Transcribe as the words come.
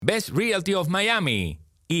Best Realty of Miami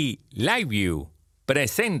y LiveView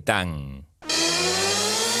presentan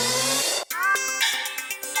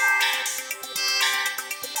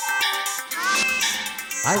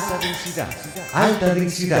Alta Densidad, Alta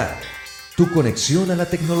Densidad, tu conexión a la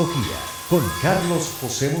tecnología con Carlos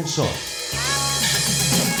José Monzón.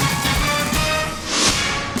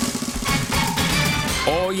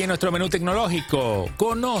 Hoy en nuestro menú tecnológico,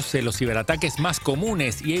 conoce los ciberataques más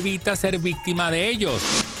comunes y evita ser víctima de ellos.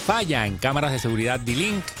 Falla en cámaras de seguridad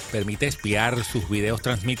D-Link, permite espiar sus videos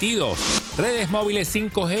transmitidos. Redes móviles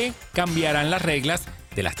 5G cambiarán las reglas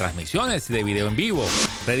de las transmisiones de video en vivo.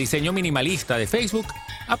 Rediseño minimalista de Facebook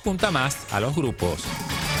apunta más a los grupos.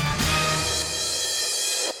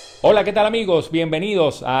 Hola, ¿qué tal amigos?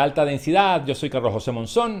 Bienvenidos a Alta Densidad. Yo soy Carlos José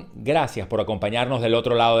Monzón. Gracias por acompañarnos del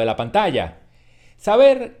otro lado de la pantalla.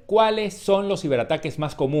 Saber cuáles son los ciberataques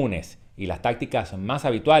más comunes y las tácticas más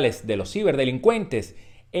habituales de los ciberdelincuentes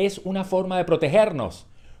es una forma de protegernos.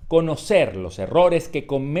 Conocer los errores que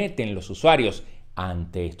cometen los usuarios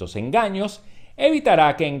ante estos engaños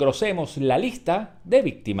evitará que engrosemos la lista de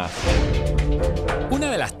víctimas.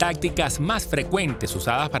 Una de las tácticas más frecuentes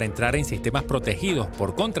usadas para entrar en sistemas protegidos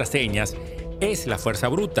por contraseñas es la fuerza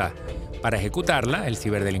bruta. Para ejecutarla, el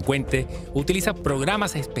ciberdelincuente utiliza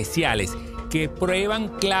programas especiales que prueban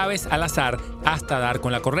claves al azar hasta dar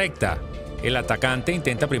con la correcta. El atacante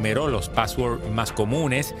intenta primero los passwords más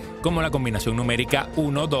comunes, como la combinación numérica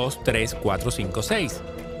 1, 2, 3, 4, 5, 6.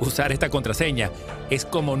 Usar esta contraseña es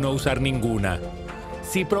como no usar ninguna.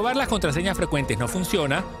 Si probar las contraseñas frecuentes no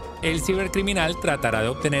funciona, el cibercriminal tratará de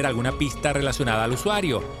obtener alguna pista relacionada al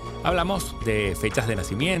usuario. Hablamos de fechas de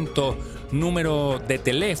nacimiento, número de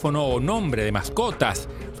teléfono o nombre de mascotas,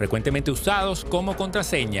 frecuentemente usados como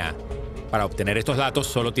contraseña. Para obtener estos datos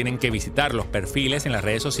solo tienen que visitar los perfiles en las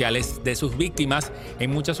redes sociales de sus víctimas, en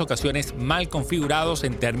muchas ocasiones mal configurados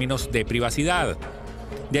en términos de privacidad.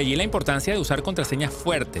 De allí la importancia de usar contraseñas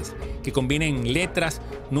fuertes, que combinen letras,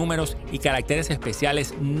 números y caracteres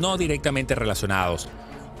especiales no directamente relacionados.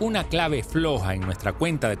 Una clave floja en nuestra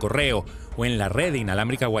cuenta de correo o en la red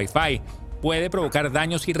inalámbrica Wi-Fi puede provocar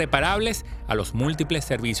daños irreparables a los múltiples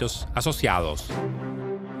servicios asociados.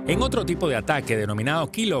 En otro tipo de ataque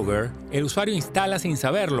denominado keylogger, el usuario instala sin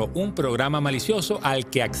saberlo un programa malicioso al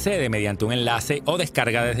que accede mediante un enlace o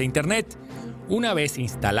descarga desde Internet. Una vez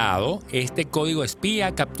instalado, este código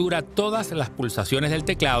espía captura todas las pulsaciones del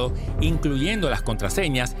teclado, incluyendo las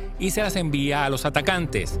contraseñas, y se las envía a los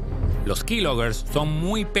atacantes. Los keyloggers son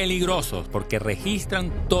muy peligrosos porque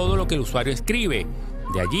registran todo lo que el usuario escribe.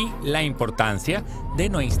 De allí la importancia de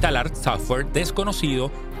no instalar software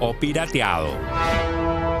desconocido o pirateado.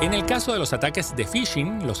 En el caso de los ataques de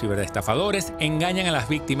phishing, los ciberestafadores engañan a las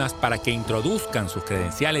víctimas para que introduzcan sus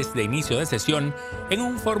credenciales de inicio de sesión en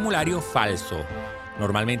un formulario falso.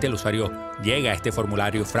 Normalmente el usuario llega a este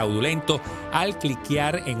formulario fraudulento al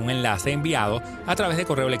cliquear en un enlace enviado a través de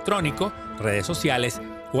correo electrónico, redes sociales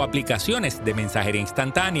o aplicaciones de mensajería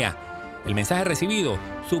instantánea. El mensaje recibido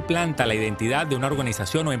suplanta la identidad de una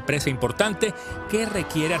organización o empresa importante que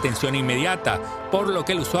requiere atención inmediata, por lo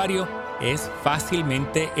que el usuario es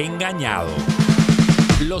fácilmente engañado.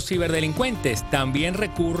 Los ciberdelincuentes también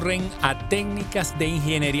recurren a técnicas de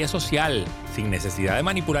ingeniería social. Sin necesidad de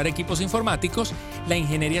manipular equipos informáticos, la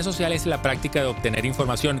ingeniería social es la práctica de obtener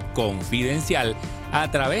información confidencial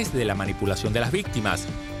a través de la manipulación de las víctimas.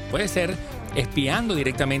 Puede ser espiando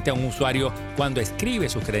directamente a un usuario cuando escribe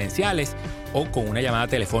sus credenciales o con una llamada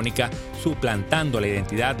telefónica suplantando la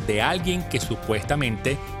identidad de alguien que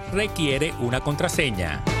supuestamente requiere una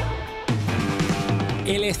contraseña.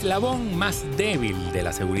 El eslabón más débil de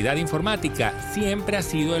la seguridad informática siempre ha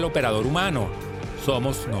sido el operador humano.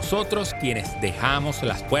 Somos nosotros quienes dejamos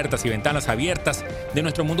las puertas y ventanas abiertas de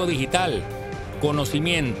nuestro mundo digital.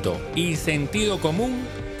 Conocimiento y sentido común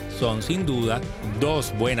son sin duda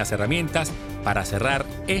dos buenas herramientas para cerrar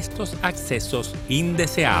estos accesos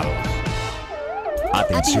indeseados.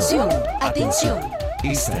 Atención, atención.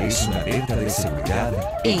 Esta es una alerta de seguridad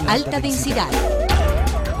en alta densidad.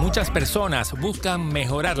 Muchas personas buscan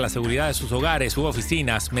mejorar la seguridad de sus hogares u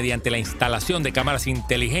oficinas mediante la instalación de cámaras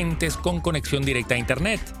inteligentes con conexión directa a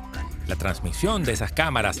Internet. La transmisión de esas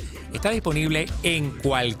cámaras está disponible en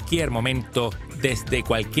cualquier momento desde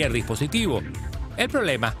cualquier dispositivo. El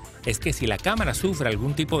problema es que si la cámara sufre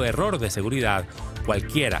algún tipo de error de seguridad,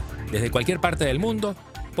 cualquiera, desde cualquier parte del mundo,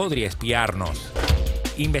 podría espiarnos.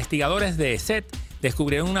 Investigadores de SET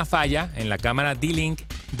descubrieron una falla en la cámara D-Link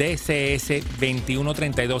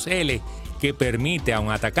DCS2132L que permite a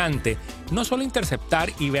un atacante no solo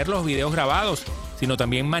interceptar y ver los videos grabados, sino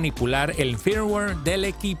también manipular el firmware del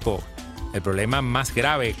equipo. El problema más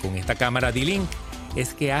grave con esta cámara D-Link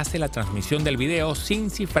es que hace la transmisión del video sin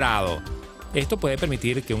cifrado. Esto puede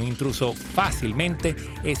permitir que un intruso fácilmente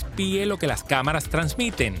espíe lo que las cámaras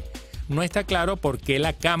transmiten. No está claro por qué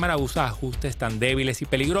la cámara usa ajustes tan débiles y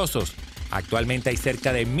peligrosos. Actualmente hay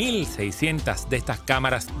cerca de 1.600 de estas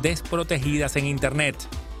cámaras desprotegidas en Internet.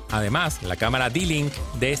 Además, la cámara D-Link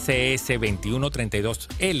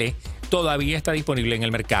DCS2132L todavía está disponible en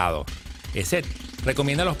el mercado. ESET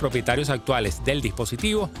recomienda a los propietarios actuales del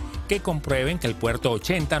dispositivo que comprueben que el puerto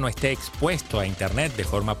 80 no esté expuesto a Internet de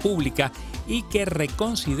forma pública y que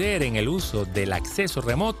reconsideren el uso del acceso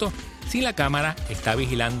remoto si la cámara está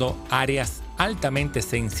vigilando áreas altamente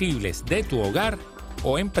sensibles de tu hogar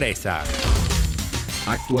o empresa.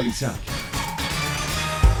 Actualizar.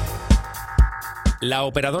 La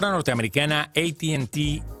operadora norteamericana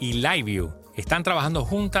AT&T y LiveView están trabajando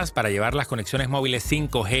juntas para llevar las conexiones móviles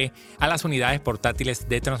 5G a las unidades portátiles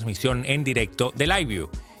de transmisión en directo de LiveView.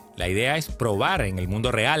 La idea es probar en el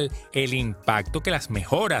mundo real el impacto que las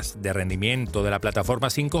mejoras de rendimiento de la plataforma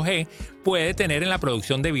 5G puede tener en la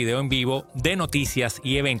producción de video en vivo de noticias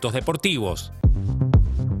y eventos deportivos.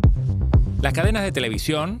 Las cadenas de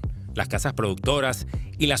televisión, las casas productoras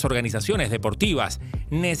y las organizaciones deportivas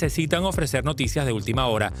necesitan ofrecer noticias de última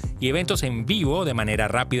hora y eventos en vivo de manera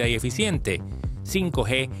rápida y eficiente.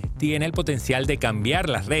 5G tiene el potencial de cambiar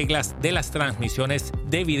las reglas de las transmisiones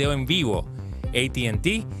de video en vivo.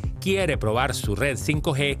 AT&T quiere probar su red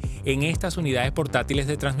 5G en estas unidades portátiles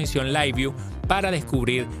de transmisión LiveView para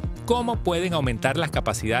descubrir cómo pueden aumentar las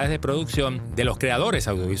capacidades de producción de los creadores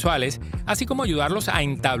audiovisuales, así como ayudarlos a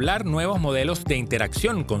entablar nuevos modelos de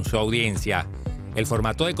interacción con su audiencia. El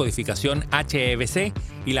formato de codificación HEVC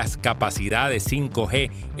y las capacidades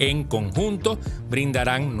 5G en conjunto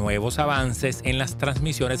brindarán nuevos avances en las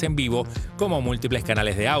transmisiones en vivo, como múltiples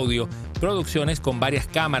canales de audio, producciones con varias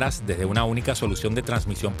cámaras desde una única solución de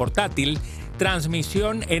transmisión portátil,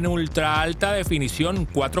 transmisión en ultra alta definición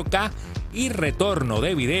 4K y retorno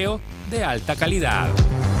de video de alta calidad.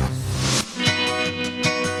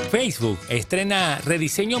 Facebook estrena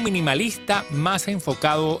rediseño minimalista más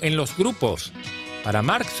enfocado en los grupos. Para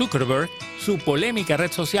Mark Zuckerberg, su polémica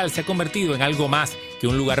red social se ha convertido en algo más que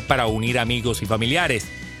un lugar para unir amigos y familiares.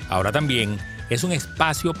 Ahora también es un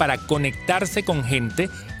espacio para conectarse con gente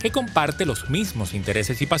que comparte los mismos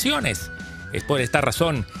intereses y pasiones. Es por esta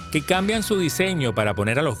razón que cambian su diseño para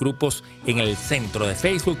poner a los grupos en el centro de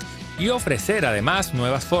Facebook y ofrecer además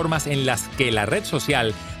nuevas formas en las que la red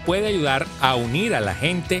social puede ayudar a unir a la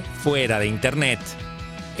gente fuera de Internet.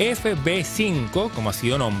 FB5, como ha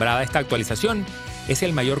sido nombrada esta actualización, es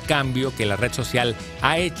el mayor cambio que la red social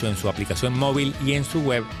ha hecho en su aplicación móvil y en su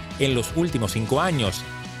web en los últimos 5 años.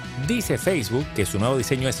 Dice Facebook que su nuevo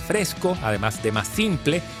diseño es fresco, además de más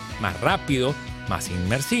simple, más rápido, más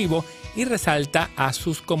inmersivo y resalta a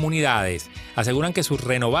sus comunidades. Aseguran que su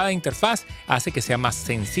renovada interfaz hace que sea más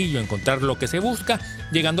sencillo encontrar lo que se busca,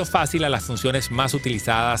 llegando fácil a las funciones más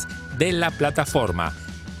utilizadas de la plataforma.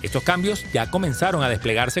 Estos cambios ya comenzaron a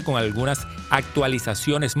desplegarse con algunas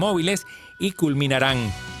actualizaciones móviles y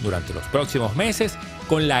culminarán durante los próximos meses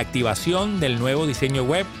con la activación del nuevo diseño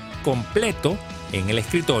web completo en el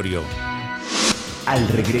escritorio. Al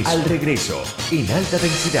regreso, en alta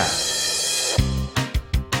densidad.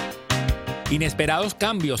 Inesperados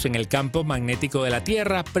cambios en el campo magnético de la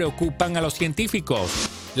Tierra preocupan a los científicos.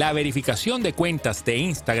 La verificación de cuentas de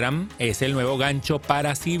Instagram es el nuevo gancho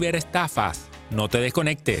para ciberestafas. No te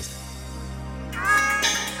desconectes.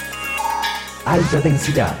 Alta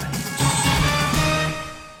densidad.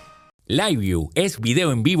 LiveView es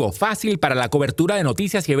video en vivo fácil para la cobertura de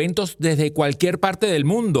noticias y eventos desde cualquier parte del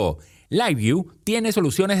mundo. LiveView tiene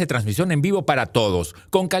soluciones de transmisión en vivo para todos,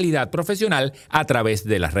 con calidad profesional a través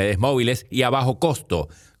de las redes móviles y a bajo costo.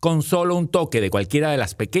 Con solo un toque de cualquiera de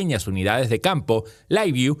las pequeñas unidades de campo,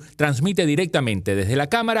 LiveView transmite directamente desde la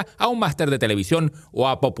cámara a un máster de televisión o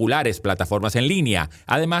a populares plataformas en línea.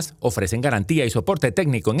 Además, ofrecen garantía y soporte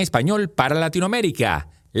técnico en español para Latinoamérica.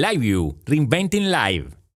 LiveView, Reinventing Live.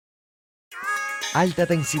 Alta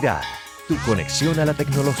densidad, tu conexión a la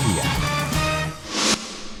tecnología.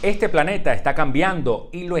 Este planeta está cambiando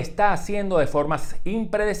y lo está haciendo de formas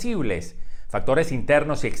impredecibles. Factores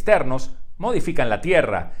internos y externos modifican la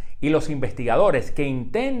Tierra y los investigadores que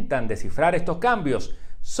intentan descifrar estos cambios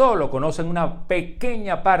solo conocen una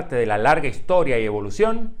pequeña parte de la larga historia y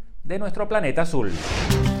evolución de nuestro planeta azul.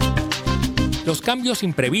 Los cambios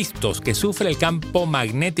imprevistos que sufre el campo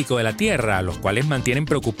magnético de la Tierra, los cuales mantienen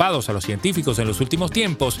preocupados a los científicos en los últimos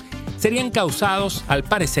tiempos, serían causados, al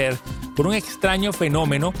parecer, por un extraño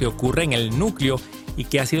fenómeno que ocurre en el núcleo y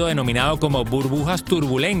que ha sido denominado como burbujas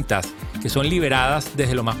turbulentas, que son liberadas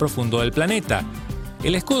desde lo más profundo del planeta.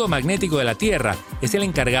 El escudo magnético de la Tierra es el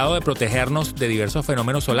encargado de protegernos de diversos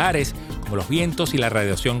fenómenos solares, como los vientos y la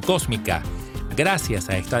radiación cósmica. Gracias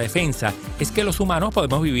a esta defensa es que los humanos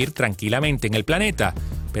podemos vivir tranquilamente en el planeta,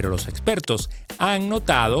 pero los expertos han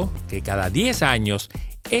notado que cada 10 años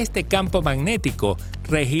este campo magnético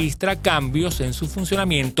registra cambios en su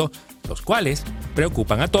funcionamiento, los cuales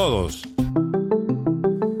preocupan a todos.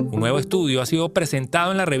 Un nuevo estudio ha sido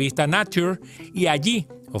presentado en la revista Nature y allí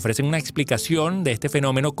ofrecen una explicación de este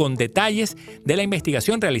fenómeno con detalles de la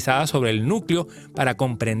investigación realizada sobre el núcleo para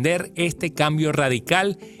comprender este cambio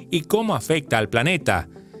radical y cómo afecta al planeta.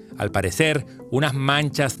 Al parecer, unas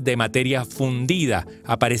manchas de materia fundida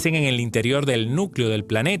aparecen en el interior del núcleo del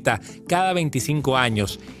planeta cada 25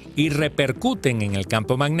 años y repercuten en el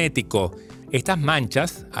campo magnético. Estas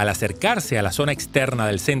manchas, al acercarse a la zona externa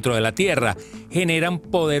del centro de la Tierra, generan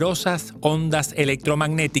poderosas ondas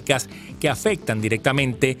electromagnéticas que afectan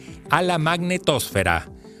directamente a la magnetosfera.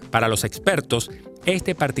 Para los expertos,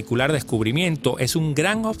 este particular descubrimiento es un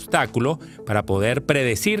gran obstáculo para poder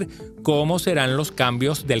predecir cómo serán los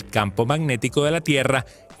cambios del campo magnético de la Tierra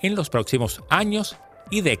en los próximos años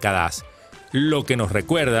y décadas, lo que nos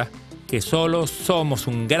recuerda que solo somos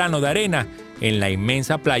un grano de arena en la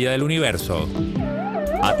inmensa playa del universo.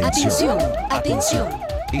 Atención, atención.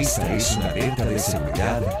 Esta es una alerta de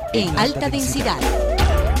seguridad en alta densidad.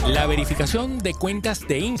 La verificación de cuentas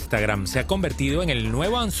de Instagram se ha convertido en el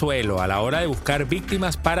nuevo anzuelo a la hora de buscar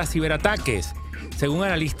víctimas para ciberataques. Según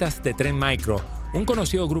analistas de Trend Micro, un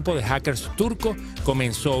conocido grupo de hackers turco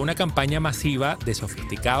comenzó una campaña masiva de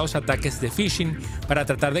sofisticados ataques de phishing para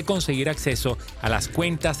tratar de conseguir acceso a las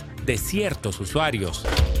cuentas de ciertos usuarios.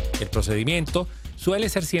 El procedimiento suele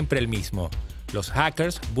ser siempre el mismo. Los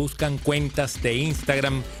hackers buscan cuentas de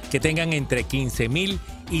Instagram que tengan entre 15.000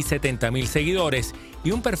 y 70.000 seguidores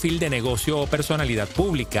y un perfil de negocio o personalidad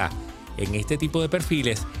pública. En este tipo de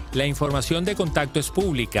perfiles, la información de contacto es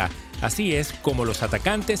pública. Así es como los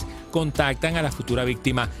atacantes contactan a la futura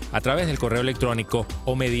víctima a través del correo electrónico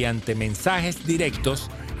o mediante mensajes directos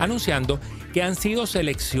anunciando que han sido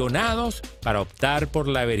seleccionados para optar por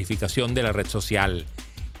la verificación de la red social.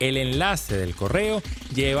 El enlace del correo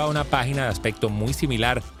lleva a una página de aspecto muy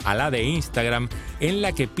similar a la de Instagram, en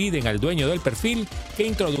la que piden al dueño del perfil que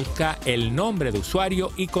introduzca el nombre de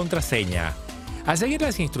usuario y contraseña. Al seguir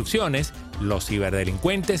las instrucciones, los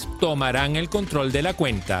ciberdelincuentes tomarán el control de la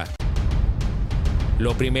cuenta.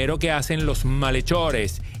 Lo primero que hacen los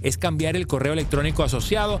malhechores es cambiar el correo electrónico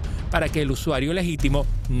asociado para que el usuario legítimo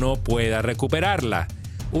no pueda recuperarla.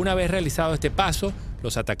 Una vez realizado este paso,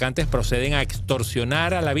 los atacantes proceden a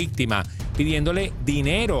extorsionar a la víctima, pidiéndole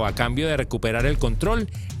dinero a cambio de recuperar el control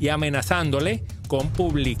y amenazándole con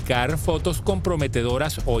publicar fotos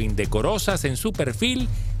comprometedoras o indecorosas en su perfil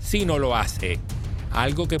si no lo hace,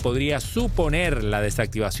 algo que podría suponer la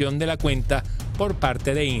desactivación de la cuenta por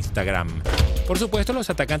parte de Instagram. Por supuesto, los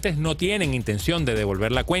atacantes no tienen intención de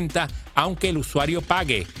devolver la cuenta, aunque el usuario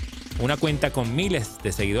pague. Una cuenta con miles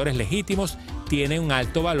de seguidores legítimos tiene un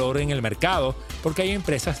alto valor en el mercado porque hay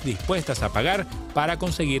empresas dispuestas a pagar para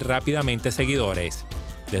conseguir rápidamente seguidores.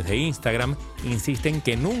 Desde Instagram insisten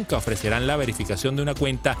que nunca ofrecerán la verificación de una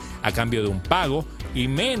cuenta a cambio de un pago y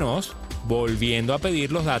menos volviendo a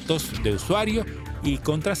pedir los datos de usuario y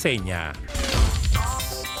contraseña.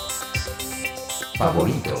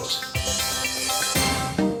 Favoritos.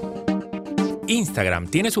 Instagram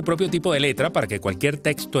tiene su propio tipo de letra para que cualquier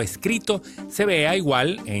texto escrito se vea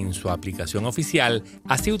igual en su aplicación oficial,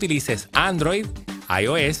 así utilices Android,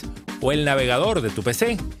 iOS o el navegador de tu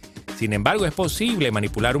PC. Sin embargo, es posible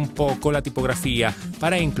manipular un poco la tipografía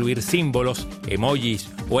para incluir símbolos, emojis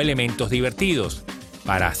o elementos divertidos.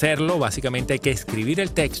 Para hacerlo, básicamente hay que escribir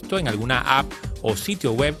el texto en alguna app o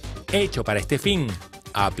sitio web hecho para este fin,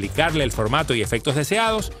 aplicarle el formato y efectos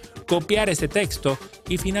deseados, copiar ese texto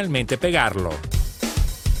y finalmente pegarlo.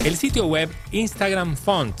 El sitio web Instagram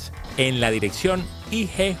Fonts en la dirección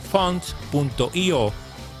igfonts.io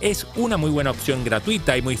es una muy buena opción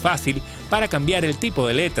gratuita y muy fácil para cambiar el tipo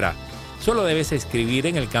de letra. Solo debes escribir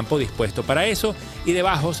en el campo dispuesto para eso y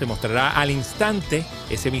debajo se mostrará al instante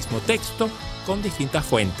ese mismo texto con distintas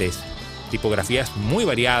fuentes, tipografías muy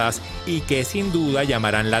variadas y que sin duda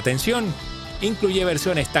llamarán la atención. Incluye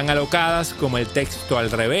versiones tan alocadas como el texto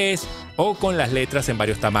al revés o con las letras en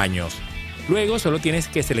varios tamaños. Luego solo tienes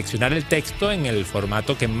que seleccionar el texto en el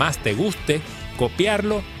formato que más te guste,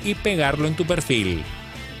 copiarlo y pegarlo en tu perfil.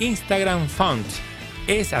 Instagram Fonts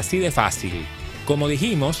es así de fácil. Como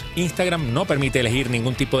dijimos, Instagram no permite elegir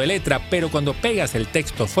ningún tipo de letra, pero cuando pegas el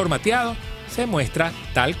texto formateado, se muestra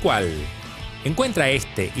tal cual. Encuentra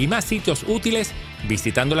este y más sitios útiles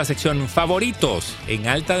visitando la sección Favoritos en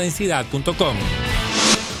altadensidad.com.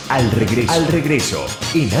 Al regreso,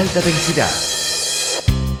 en Alta Densidad.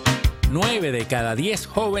 9 de cada 10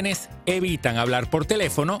 jóvenes evitan hablar por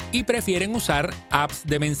teléfono y prefieren usar apps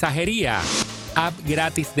de mensajería. App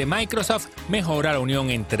gratis de Microsoft mejora la unión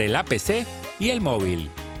entre la PC y el móvil.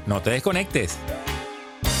 No te desconectes.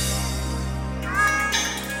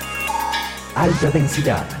 Alta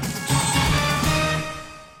Densidad.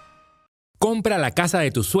 Compra la casa de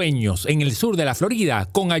tus sueños en el sur de la Florida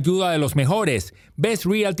con ayuda de los mejores. Best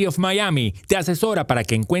Realty of Miami te asesora para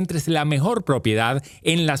que encuentres la mejor propiedad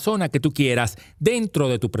en la zona que tú quieras, dentro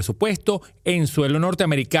de tu presupuesto, en suelo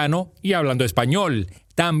norteamericano y hablando español.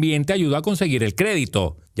 También te ayuda a conseguir el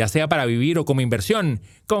crédito, ya sea para vivir o como inversión.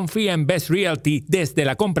 Confía en Best Realty desde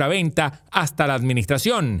la compra-venta hasta la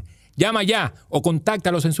administración. Llama ya o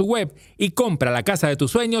contáctalos en su web y compra la casa de tus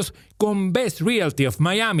sueños con Best Realty of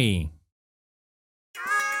Miami.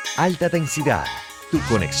 Alta Densidad, tu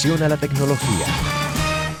conexión a la tecnología.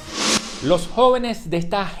 Los jóvenes de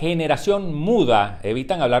esta generación muda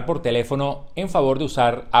evitan hablar por teléfono en favor de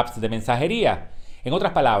usar apps de mensajería. En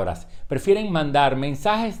otras palabras, prefieren mandar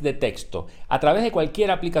mensajes de texto a través de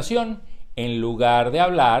cualquier aplicación en lugar de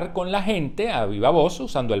hablar con la gente a viva voz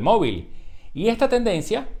usando el móvil. Y esta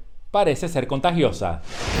tendencia parece ser contagiosa.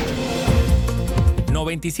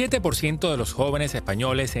 97% de los jóvenes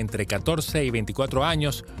españoles entre 14 y 24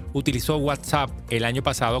 años utilizó WhatsApp el año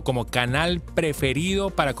pasado como canal preferido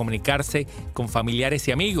para comunicarse con familiares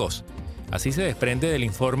y amigos. Así se desprende del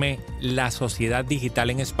informe La Sociedad Digital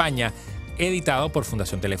en España, editado por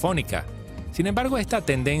Fundación Telefónica. Sin embargo, esta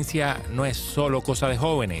tendencia no es solo cosa de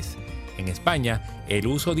jóvenes. En España, el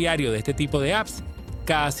uso diario de este tipo de apps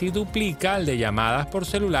casi duplica al de llamadas por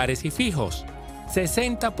celulares y fijos.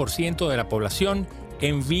 60% de la población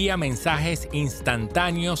envía mensajes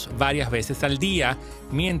instantáneos varias veces al día,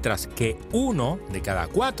 mientras que 1 de cada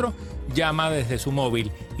 4 llama desde su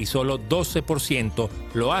móvil y solo 12%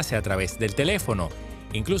 lo hace a través del teléfono.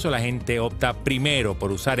 Incluso la gente opta primero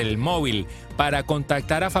por usar el móvil para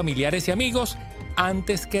contactar a familiares y amigos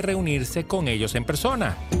antes que reunirse con ellos en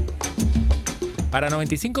persona. Para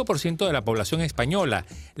 95% de la población española,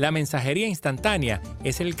 la mensajería instantánea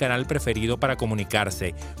es el canal preferido para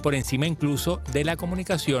comunicarse, por encima incluso de la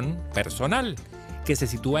comunicación personal, que se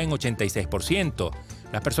sitúa en 86%.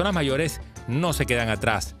 Las personas mayores no se quedan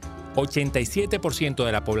atrás. 87%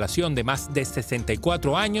 de la población de más de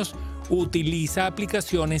 64 años utiliza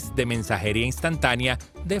aplicaciones de mensajería instantánea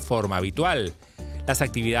de forma habitual. Las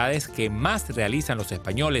actividades que más realizan los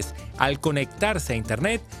españoles al conectarse a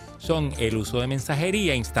Internet son el uso de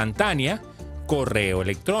mensajería instantánea, correo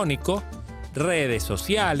electrónico, redes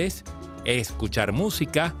sociales, escuchar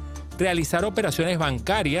música, realizar operaciones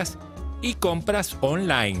bancarias y compras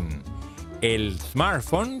online. El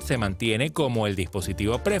smartphone se mantiene como el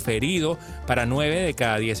dispositivo preferido para 9 de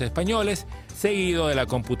cada 10 españoles, seguido de la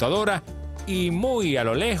computadora y muy a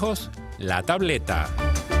lo lejos, la tableta.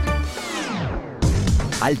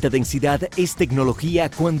 Alta Densidad es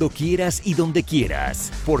tecnología cuando quieras y donde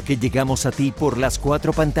quieras, porque llegamos a ti por las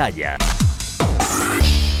 4 pantallas.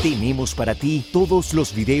 Tenemos para ti todos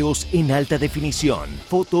los videos en alta definición,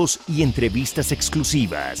 fotos y entrevistas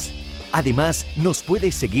exclusivas. Además, nos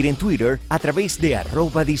puedes seguir en Twitter a través de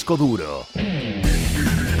 @discoduro.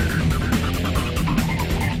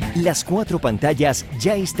 Las 4 pantallas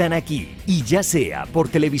ya están aquí y ya sea por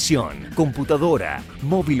televisión, computadora,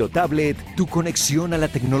 móvil o tablet, tu conexión a la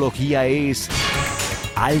tecnología es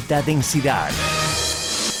Alta Densidad.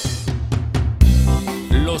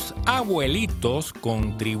 Los abuelitos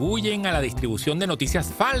contribuyen a la distribución de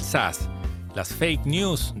noticias falsas. Las fake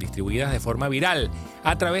news, distribuidas de forma viral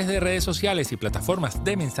a través de redes sociales y plataformas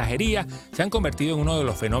de mensajería, se han convertido en uno de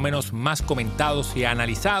los fenómenos más comentados y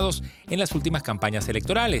analizados en las últimas campañas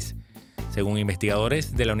electorales. Según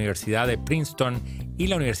investigadores de la Universidad de Princeton y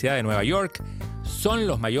la Universidad de Nueva York, son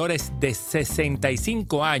los mayores de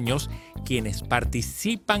 65 años quienes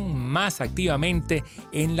participan más activamente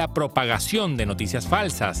en la propagación de noticias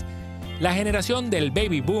falsas. La generación del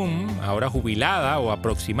baby boom, ahora jubilada o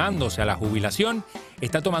aproximándose a la jubilación,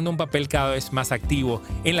 está tomando un papel cada vez más activo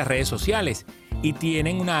en las redes sociales y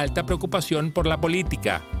tienen una alta preocupación por la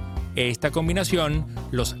política. Esta combinación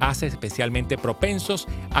los hace especialmente propensos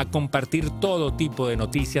a compartir todo tipo de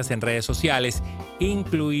noticias en redes sociales,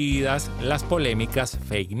 incluidas las polémicas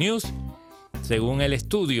fake news. Según el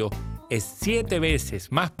estudio, es 7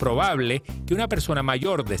 veces más probable que una persona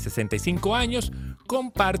mayor de 65 años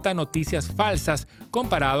comparta noticias falsas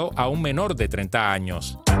comparado a un menor de 30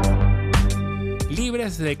 años.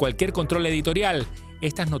 Libres de cualquier control editorial,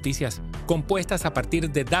 estas noticias, compuestas a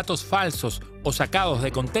partir de datos falsos o sacados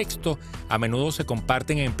de contexto a menudo se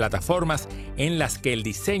comparten en plataformas en las que el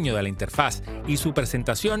diseño de la interfaz y su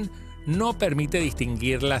presentación no permite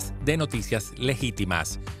distinguirlas de noticias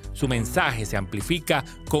legítimas. Su mensaje se amplifica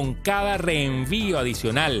con cada reenvío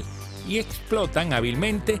adicional y explotan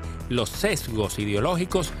hábilmente los sesgos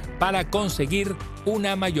ideológicos para conseguir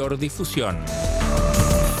una mayor difusión.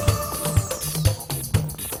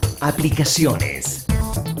 Aplicaciones.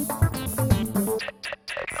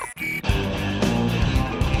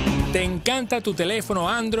 ¿Te encanta tu teléfono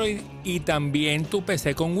Android y también tu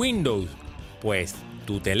PC con Windows? Pues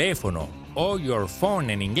tu teléfono o Your Phone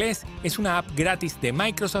en inglés es una app gratis de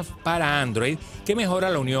Microsoft para Android que mejora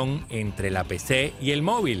la unión entre la PC y el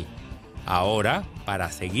móvil. Ahora,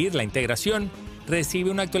 para seguir la integración,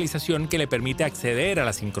 recibe una actualización que le permite acceder a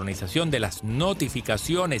la sincronización de las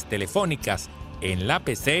notificaciones telefónicas en la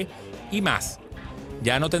PC y más.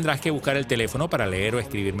 Ya no tendrás que buscar el teléfono para leer o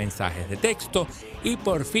escribir mensajes de texto y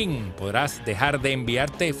por fin podrás dejar de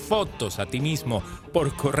enviarte fotos a ti mismo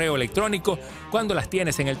por correo electrónico cuando las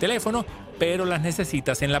tienes en el teléfono, pero las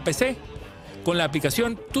necesitas en la PC. Con la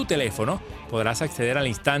aplicación Tu Teléfono podrás acceder al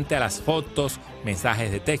instante a las fotos,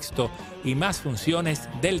 mensajes de texto y más funciones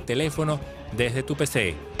del teléfono desde tu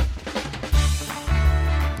PC.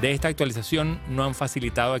 De esta actualización no han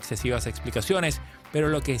facilitado excesivas explicaciones, pero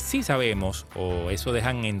lo que sí sabemos, o eso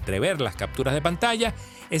dejan entrever las capturas de pantalla,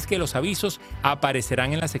 es que los avisos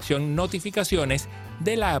aparecerán en la sección Notificaciones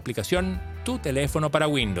de la aplicación Tu Teléfono para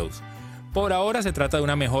Windows. Por ahora se trata de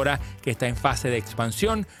una mejora que está en fase de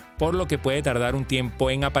expansión, por lo que puede tardar un tiempo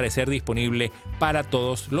en aparecer disponible para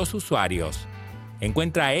todos los usuarios.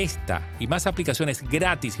 Encuentra esta y más aplicaciones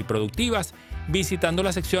gratis y productivas visitando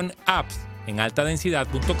la sección Apps en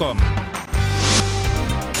altadensidad.com.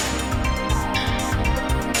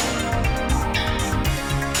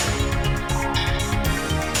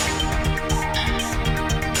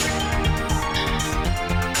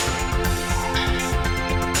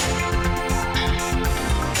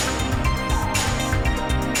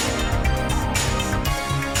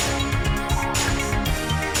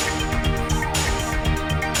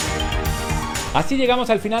 Así llegamos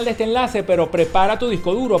al final de este enlace, pero prepara tu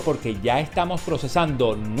disco duro porque ya estamos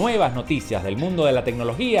procesando nuevas noticias del mundo de la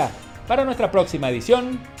tecnología para nuestra próxima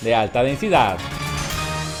edición de Alta Densidad.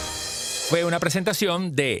 Fue una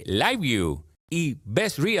presentación de LiveView y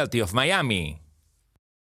Best Realty of Miami.